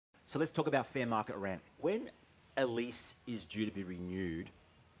So let's talk about fair market rent. When a lease is due to be renewed,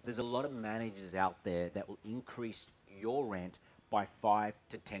 there's a lot of managers out there that will increase your rent by $5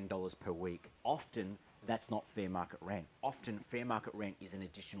 to $10 per week. Often that's not fair market rent. Often fair market rent is an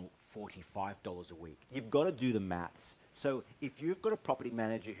additional $45 a week. You've got to do the maths. So if you've got a property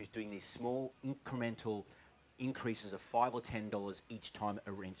manager who's doing these small incremental increases of $5 or $10 each time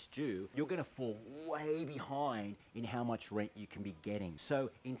a rent's due, you're going to fall way behind in how much rent you can be getting. So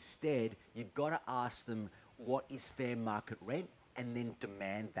instead, you've got to ask them what is fair market rent and then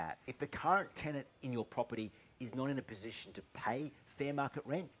demand that. If the current tenant in your property is not in a position to pay fair market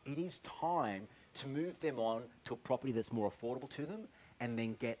rent, it is time to move them on to a property that's more affordable to them and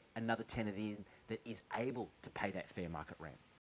then get another tenant in that is able to pay that fair market rent.